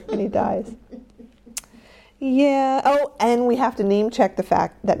over and he dies. Yeah. Oh, and we have to name check the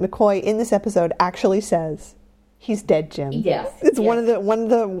fact that McCoy in this episode actually says, "He's dead, Jim." Yes. It's one of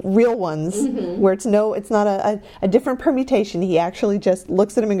the real ones where it's not a different permutation. He actually just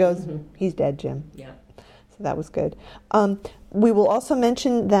looks at him and goes, "He's dead, Jim." Yeah. So that was good. We will also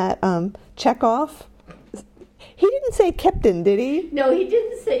mention that Chekhov, he didn't say Captain, did he? No, he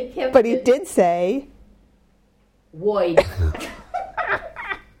didn't say Captain. But he did say Void.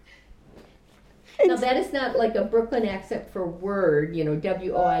 Now, that is not like a Brooklyn accent for word,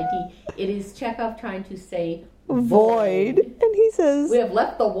 W-O-I-D. It is Chekhov trying to say void. And he says, "We have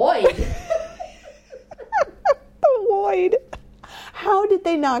left the void." the void. How did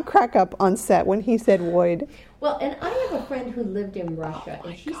they not crack up on set when he said void? Well, and I have a friend who lived in Russia,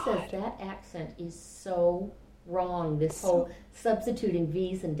 and she says that accent is so wrong, this whole substituting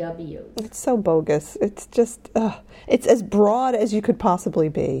V's and W's. It's so bogus. It's just, it's as broad as you could possibly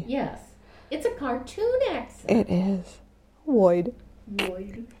be. Yes. It's a cartoon accent. It is. Void.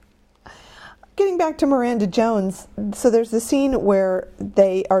 Void. Getting back to Miranda Jones, so there's the scene where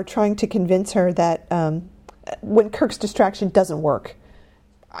they are trying to convince her that when Kirk's distraction doesn't work.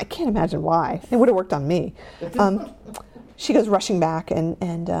 I can't imagine why. It would have worked on me. She goes rushing back,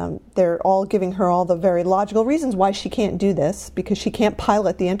 and they're all giving her all the very logical reasons why she can't do this, because she can't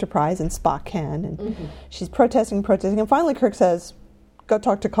pilot the Enterprise, and Spock can. And she's protesting, and finally Kirk says, go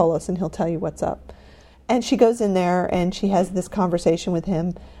talk to Kolos, and he'll tell you what's up. And she goes in there, and she has this conversation with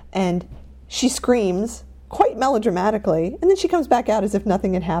him, and she screams quite melodramatically, and then she comes back out as if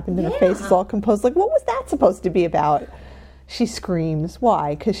nothing had happened, and her face is all composed. Like, what was that supposed to be about? She screams.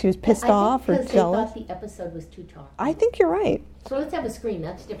 Why? Because she was pissed off or because jealous? they thought the episode was too talky. I think you're right. So let's have a scream.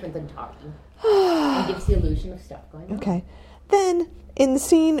 That's different than talking. And gives the illusion of stuff going on. Okay. Then, in the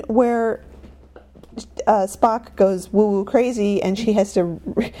scene where Spock goes woo-woo crazy, and she has to...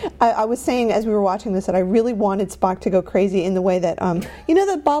 I was saying as we were watching this that I really wanted Spock to go crazy in the way that, you know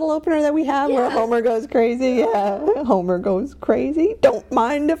the bottle opener that we have where Homer goes crazy? Yeah, Homer goes crazy. Don't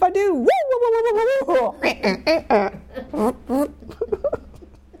mind if I do.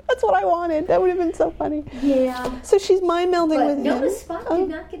 That's what I wanted. That would have been so funny. Yeah. So she's mind-melding But with him. notice Spock did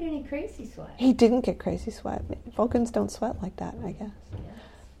not get any crazy sweat. He didn't get crazy sweat. Vulcans don't sweat like that, I guess.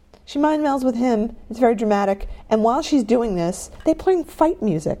 She mind melds with him. It's very dramatic. And while she's doing this, they playing fight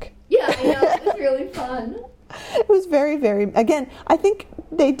music. Yeah, I know. It was really fun. It was very, very... Again, I think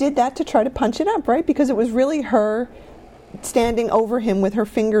they did that to try to punch it up, right? Because it was really her standing over him with her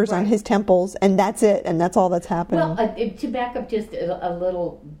fingers on his temples, and that's it, and that's all that's happening. Well, to back up just a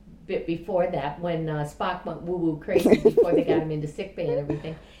little bit before that, when Spock went woo-woo crazy before they got him into sickbay and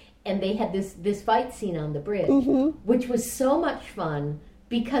everything, and they had this fight scene on the bridge, which was so much fun,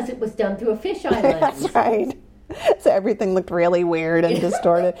 because it was done through a fisheye lens. That's right. So everything looked really weird and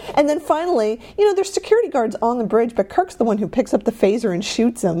distorted. And then finally, there's security guards on the bridge, but Kirk's the one who picks up the phaser and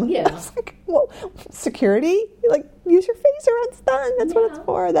shoots him. Yeah. I was like, well, security? Like, use your phaser, it's done. That's what it's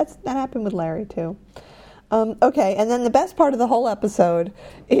for. That happened with Larry, too. Okay, and then the best part of the whole episode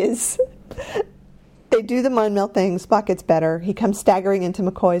is they do the mind melt thing. Spock gets better. He comes staggering into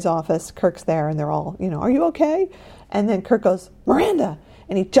McCoy's office. Kirk's there, and they're all, are you okay? And then Kirk goes, Miranda!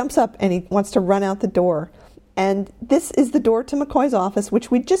 And he jumps up and he wants to run out the door. And this is the door to McCoy's office, which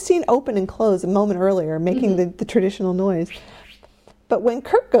we'd just seen open and close a moment earlier, making the traditional noise. But when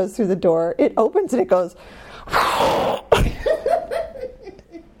Kirk goes through the door, it opens and it goes...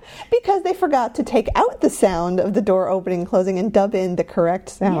 because they forgot to take out the sound of the door opening and closing and dub in the correct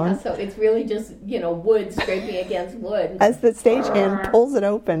sound. Yeah, so it's really just, wood scraping against wood. As the stagehand pulls it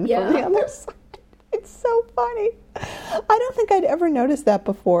open from the other side. It's so funny. I don't think I'd ever noticed that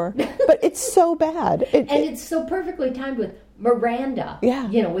before, but it's so bad. It's so perfectly timed with Miranda. Yeah.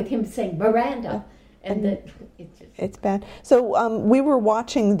 With him saying Miranda. It's bad. So we were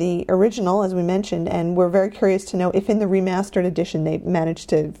watching the original, as we mentioned, and we're very curious to know if in the remastered edition they managed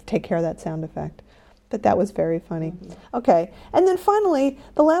to take care of that sound effect. But that was very funny. Okay. And then finally,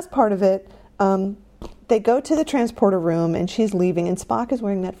 the last part of it... they go to the transporter room, and she's leaving, and Spock is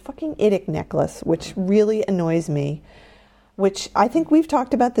wearing that fucking Idic necklace, which really annoys me. Which I think we've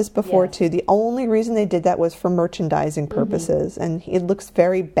talked about this before, too. The only reason they did that was for merchandising purposes, and it looks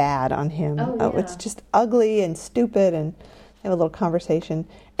very bad on him. It's just ugly and stupid, and they have a little conversation.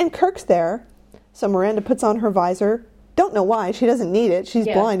 And Kirk's there, so Miranda puts on her visor. Don't know why. She doesn't need it. She's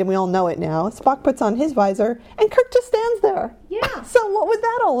blind, and we all know it now. Spock puts on his visor, and Kirk just stands there. Yeah. So what was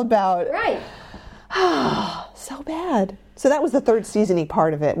that all about? Right. So bad. So that was the third season-y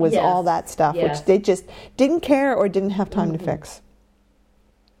part of it, was all that stuff, which they just didn't care or didn't have time to fix.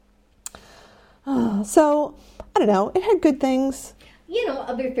 So, I don't know. It had good things.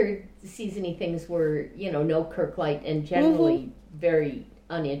 Other third season-y things were, no Kirk light and generally very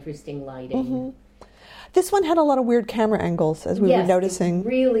uninteresting lighting. This one had a lot of weird camera angles, as we were noticing. It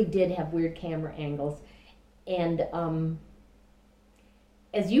really did have weird camera angles. And,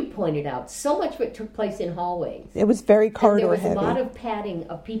 as you pointed out, so much of it took place in hallways. It was very corridor heavy. There was a lot of padding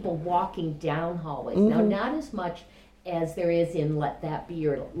of people walking down hallways. Now, not as much as there is in Let That Be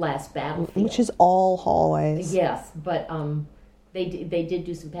Your Last Battlefield. Which is all hallways. Yes, but they did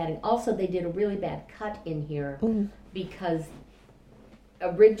do some padding. Also, they did a really bad cut in here because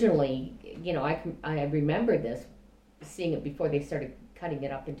originally, I remember this, seeing it before they started cutting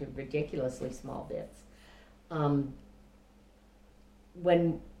it up into ridiculously small bits.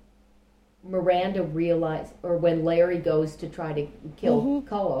 when Miranda realized, or when Larry goes to try to kill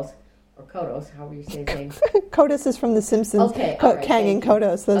Kolos, or Kodos, however you say his name. Kodos is from The Simpsons. Okay, all right, Kang and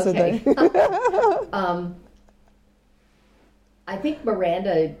Kodos, those are the... I think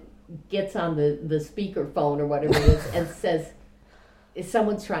Miranda gets on the speaker phone or whatever it is and says, "If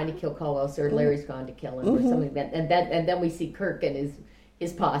someone's trying to kill Kolos, or Larry's gone to kill him," or something like that. And then we see Kirk and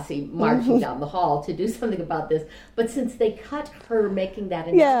his posse marching down the hall to do something about this. But since they cut her making that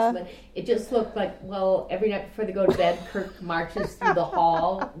announcement, it just looked like, well, every night before they go to bed, Kirk marches through the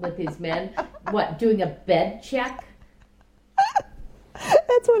hall with his men, doing a bed check?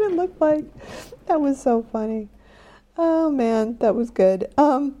 That's what it looked like. That was so funny. Oh, man, that was good.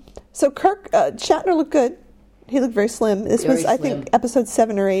 So Kirk, Shatner looked good. He looked very slim. This was, I think, episode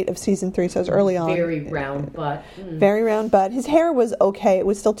 7 or 8 of season 3, so it was early on. Very round butt. Very round butt. His hair was okay. It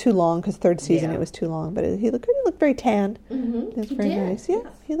was still too long because third season it was too long. But he looked good. He looked very tan. It was very nice. Yeah,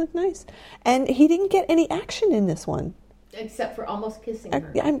 he looked nice. And he didn't get any action in this one. Except for almost kissing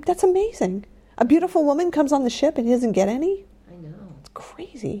her. That's amazing. A beautiful woman comes on the ship and he doesn't get any? I know. It's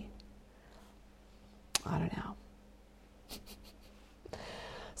crazy. I don't know.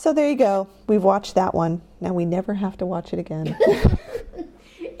 So there you go. We've watched that one. Now we never have to watch it again.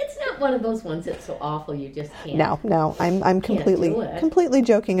 It's not one of those ones that's so awful you just can't. No. I'm completely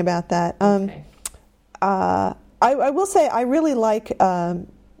joking about that. Okay. I will say I really like Diana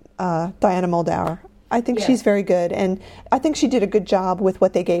Muldaur. I think she's very good, and I think she did a good job with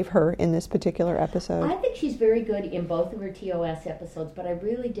what they gave her in this particular episode. I think she's very good in both of her TOS episodes, but I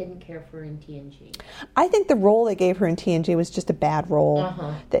really didn't care for her in TNG. I think the role they gave her in TNG was just a bad role.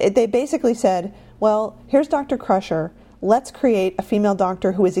 They basically said, well, here's Dr. Crusher. Let's create a female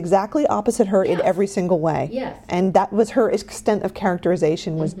doctor who is exactly opposite her in every single way. Yes. And that was her extent of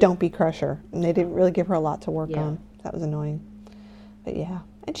characterization was don't be Crusher. And they didn't really give her a lot to work on. That was annoying. But yeah.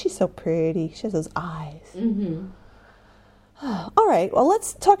 And she's so pretty. She has those eyes. All right. Well,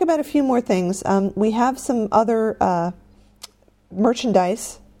 let's talk about a few more things. We have some other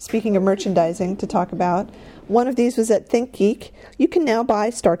merchandise, speaking of merchandising, to talk about. One of these was at Think Geek. You can now buy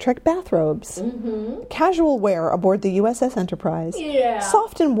Star Trek bathrobes. Casual wear aboard the USS Enterprise.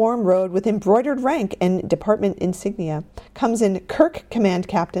 Soft and warm road with embroidered rank and department insignia. Comes in Kirk, Command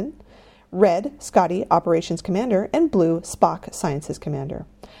Captain. Red, Scotty, Operations Commander, and blue, Spock, Sciences Commander.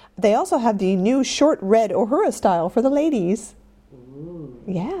 They also have the new short red Uhura style for the ladies. Ooh.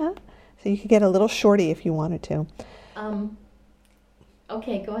 Yeah. So you could get a little shorty if you wanted to.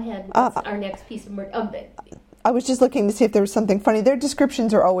 Okay, go ahead. What's our next piece of merch? I was just looking to see if there was something funny. Their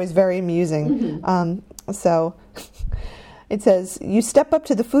descriptions are always very amusing. So it says, you step up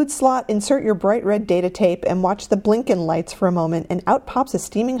to the food slot, insert your bright red data tape, and watch the blinkin' lights for a moment, and out pops a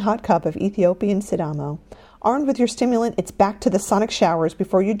steaming hot cup of Ethiopian Sidamo. Armed with your stimulant, it's back to the sonic showers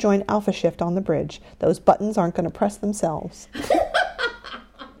before you join Alpha Shift on the bridge. Those buttons aren't going to press themselves.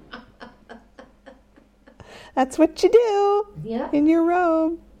 That's what you do in your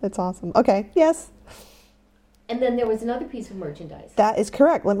robe. That's awesome. Okay, yes. And then there was another piece of merchandise. That is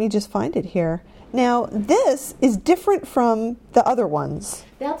correct. Let me just find it here. Now, this is different from the other ones.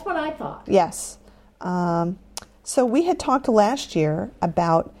 That's what I thought. Yes. So we had talked last year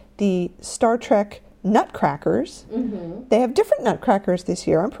about the Star Trek nutcrackers. They have different nutcrackers this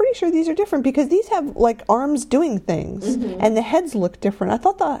year. I'm pretty sure these are different because these have like arms doing things and the heads look different. I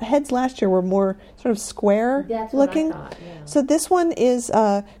thought the heads last year were more sort of square looking. What I thought, yeah. So this one is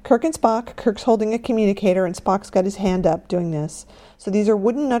Kirk and Spock. Kirk's holding a communicator and Spock's got his hand up doing this. So these are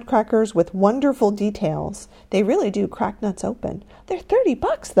wooden nutcrackers with wonderful details. They really do crack nuts open. They're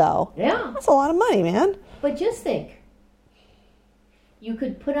 $30 though. Yeah. That's a lot of money, man. But just think, you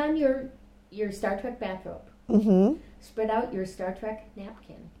could put on your Star Trek bathrobe, spread out your Star Trek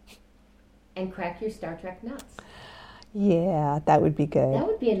napkin, and crack your Star Trek nuts. Yeah, that would be good. That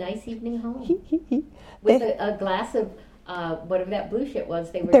would be a nice evening home. With a glass of whatever that blue shit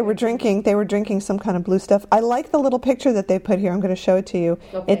was. They were drinking some kind of blue stuff. I like the little picture that they put here. I'm going to show it to you.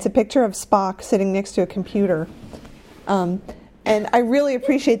 Okay. It's a picture of Spock sitting next to a computer. And I really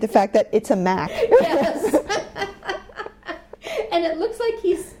appreciate the fact that it's a Mac. Yes. And it looks like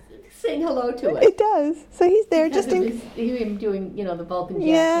he's saying hello to it. It does. So he's there because just in him doing, the Vulcan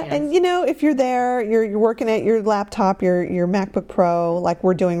jazz hands. And if you're there, you're working at your laptop, your MacBook Pro, like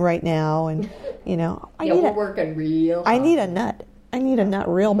we're doing right now, and we're working real hard. I need a nut. I need a nut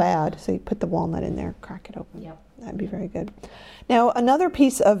real bad. So you put the walnut in there, crack it open. Yep. That'd be very good. Now another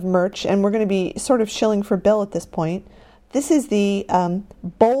piece of merch, and we're going to be sort of shilling for Bill at this point. This is the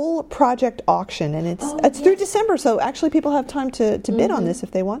Bowl Project Auction, and it's through December, so actually people have time to bid on this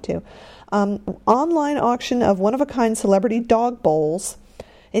if they want to. Online auction of one-of-a-kind celebrity dog bowls.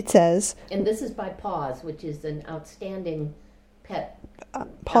 It says... And this is by Paws, which is an outstanding pet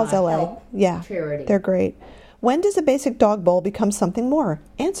Paws LA. help Yeah, charity. they're great. When does a basic dog bowl become something more?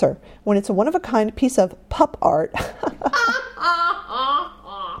 Answer. When it's a one-of-a-kind piece of pup art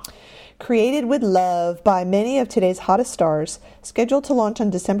created with love by many of today's hottest stars. Scheduled to launch on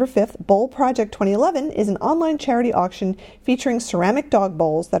December 5th, Bowl Project 2011 is an online charity auction featuring ceramic dog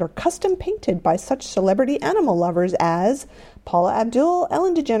bowls that are custom painted by such celebrity animal lovers as Paula Abdul,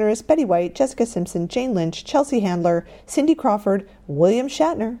 Ellen DeGeneres, Betty White, Jessica Simpson, Jane Lynch, Chelsea Handler, Cindy Crawford, William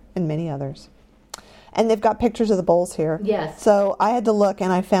Shatner, and many others. And they've got pictures of the bowls here. Yes. So I had to look,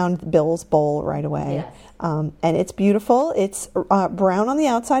 and I found Bill's bowl right away. Yes. And it's beautiful. It's brown on the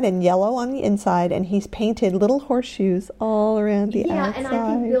outside and yellow on the inside, and he's painted little horseshoes all around the outside. And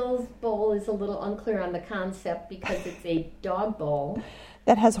I think Bill's bowl is a little unclear on the concept because it's a dog bowl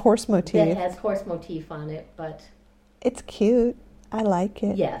that has horse motif. that has horse motif on it, but It's cute. I like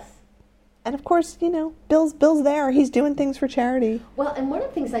it. yes. And of course, you know, Bill's there. He's doing things for charity. Well, and one of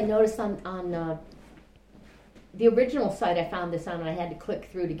the things I noticed on the original site I found this on, and I had to click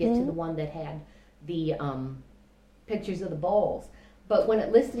through to get to the one that had the pictures of the bowls. But when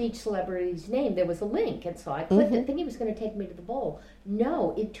it listed each celebrity's name, there was a link, and so I clicked it, thinking it was going to take me to the bowl.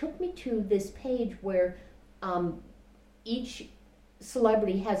 No, it took me to this page where each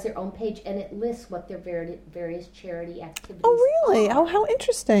celebrity has their own page, and it lists what their various charity activities Oh, really? are. Oh, how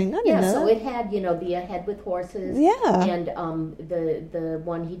interesting. I didn't know So that. it had, the Ahead with Horses, Yeah. and the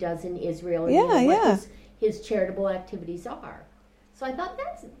one he does in Israel, and Yeah, what yeah. his charitable activities are. So I thought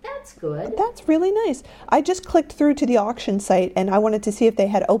that's good. That's really nice. I just clicked through to the auction site, and I wanted to see if they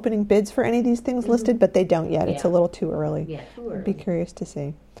had opening bids for any of these things listed, but they don't yet. It's a Yeah. little too early. Yeah, too I'd be early. curious to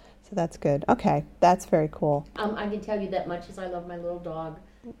see. So that's good. Okay, that's very cool. I can tell you that much as I love my little dog,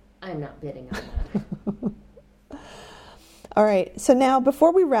 I'm not bidding on that. All right, so now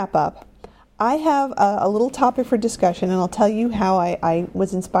before we wrap up, I have a little topic for discussion, and I'll tell you how I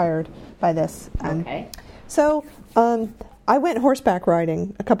was inspired by this. Okay. So I went horseback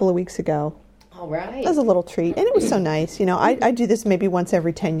riding a couple of weeks ago. All right. It was a little treat, and it was so nice. You know, I do this maybe once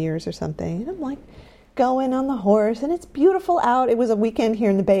every 10 years or something, and I'm like going on the horse, and it's beautiful out. It was a weekend here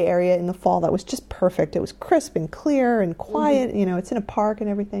in the Bay Area in the fall that was just perfect. It was crisp and clear and quiet. You know, it's in a park and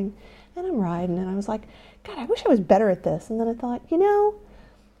everything. And I'm riding, and I was like, God, I wish I was better at this. And then I thought, you know,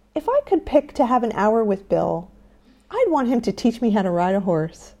 if I could pick to have an hour with Bill, I'd want him to teach me how to ride a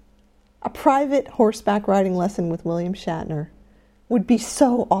horse. A private horseback riding lesson with William Shatner would be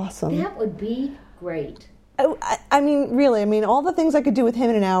so awesome. That would be great. I mean, really, all the things I could do with him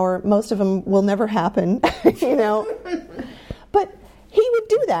in an hour, most of them will never happen, you know. But he would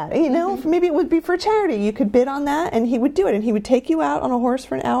do that, you know. Maybe it would be for charity. You could bid on that, and he would do it. And he would take you out on a horse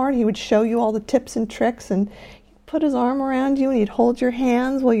for an hour, and he would show you all the tips and tricks, and put his arm around you, and he'd hold your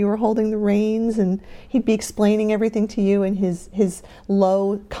hands while you were holding the reins, and he'd be explaining everything to you in his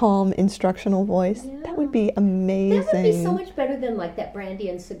low, calm, instructional voice. Yeah. That would be amazing. That would be so much better than like that brandy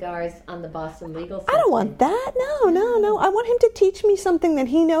and cigars on the Boston Legal System. I don't want that. No. I want him to teach me something that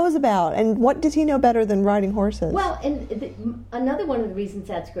he knows about. And what does he know better than riding horses? Well, and another one of the reasons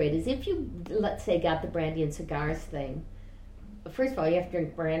that's great is if you, let's say, got the brandy and cigars thing. First of all, you have to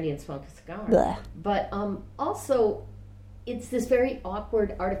drink brandy and smoke a cigar. Blech. But also, it's this very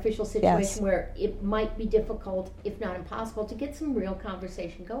awkward, artificial situation Yes. where it might be difficult, if not impossible, to get some real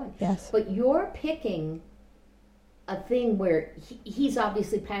conversation going. Yes. But you're picking a thing where he's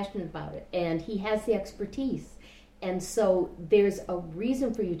obviously passionate about it, and he has the expertise. And so there's a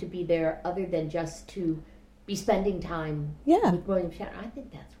reason for you to be there other than just to be spending time Yeah. with William Shatner. I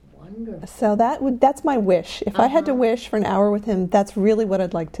think that's wonderful. So that's my wish. If I had to wish for an hour with him, that's really what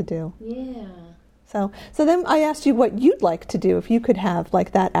I'd like to do. Yeah. So then I asked you what you'd like to do if you could have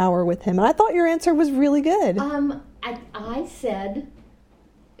like that hour with him. And I thought your answer was really good. I said,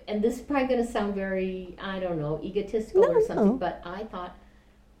 and this is probably going to sound very, I don't know, egotistical or something, No. but I thought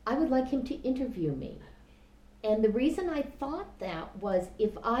I would like him to interview me. And the reason I thought that was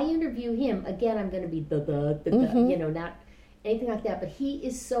if I interview him, again, I'm going to be not anything like that, but he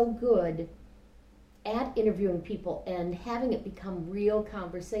is so good at interviewing people and having it become real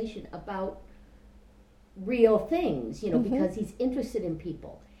conversation about real things, because he's interested in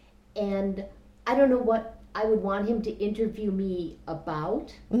people. And I don't know what I would want him to interview me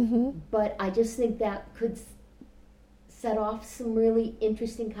about, but I just think that could set off some really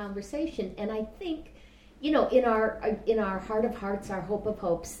interesting conversation. And I think, in our heart of hearts, our hope of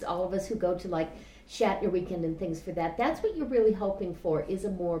hopes, all of us who go to like Shatner Weekend and things for that's what you're really hoping for, is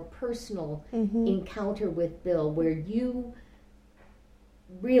a more personal encounter with Bill, where you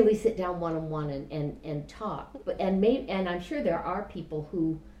really sit down one-on-one and talk. And I'm sure there are people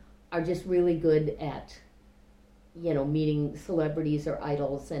who are just really good at, meeting celebrities or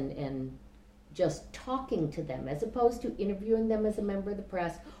idols and just talking to them, as opposed to interviewing them as a member of the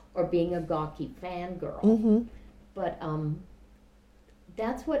press or being a gawky fangirl. Mm-hmm. But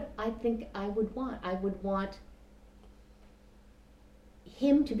that's what I think I would want. I would want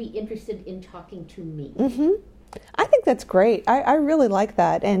him to be interested in talking to me. Mm-hmm. I think that's great. I really like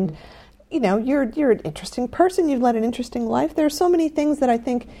that. And, you're an interesting person. You've led an interesting life. There are so many things that I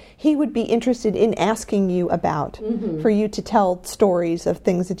think he would be interested in asking you about, for you to tell stories of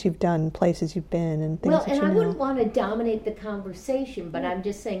things that you've done, places you've been, and things that you know. Well, and I wouldn't want to dominate the conversation, but I'm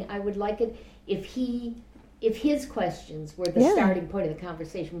just saying I would like it if his questions were the starting point of the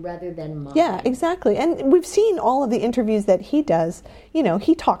conversation rather than mine. Yeah, exactly. And we've seen all of the interviews that he does.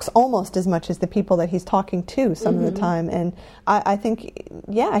 He talks almost as much as the people that he's talking to some of the time. And I think,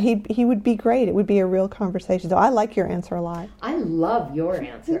 he would be great. It would be a real conversation. So I like your answer a lot. I love your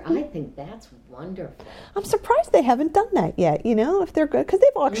answer. I think that's wonderful. I'm surprised they haven't done that yet, if they're good. Because they've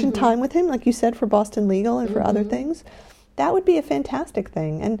auctioned time with him, like you said, for Boston Legal and for other things. That would be a fantastic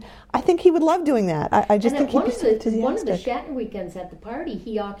thing, and I think he would love doing that. I just think he'd be so enthusiastic. One of the Shatner weekends at the party,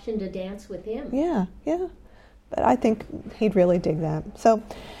 he auctioned a dance with him. Yeah. But I think he'd really dig that. So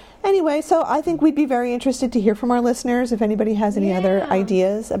anyway, I think we'd be very interested to hear from our listeners if anybody has any other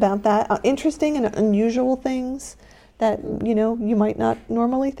ideas about that. Interesting and unusual things that, you might not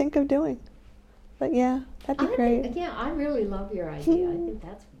normally think of doing. But that'd be great. I really love your idea. I think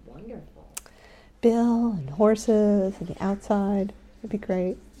that's wonderful. Bill and horses and the outside. It'd be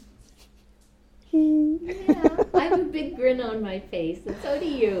great. I have a big grin on my face, and so do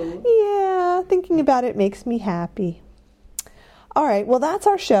you. Yeah, thinking about it makes me happy. All right, well, that's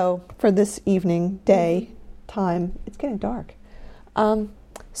our show for this evening, time. It's getting dark.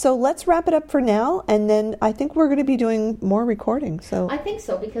 So let's wrap it up for now, and then I think we're going to be doing more recording. So I think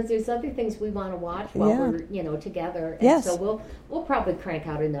so, because there's other things we want to watch while we're together. And yes. So we'll probably crank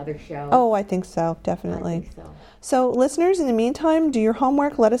out another show. Oh, I think so, definitely. I think so. So listeners, in the meantime, do your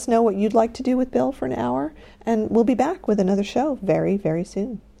homework. Let us know what you'd like to do with Bill for an hour, and we'll be back with another show very, very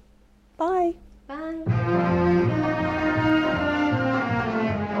soon. Bye. Bye.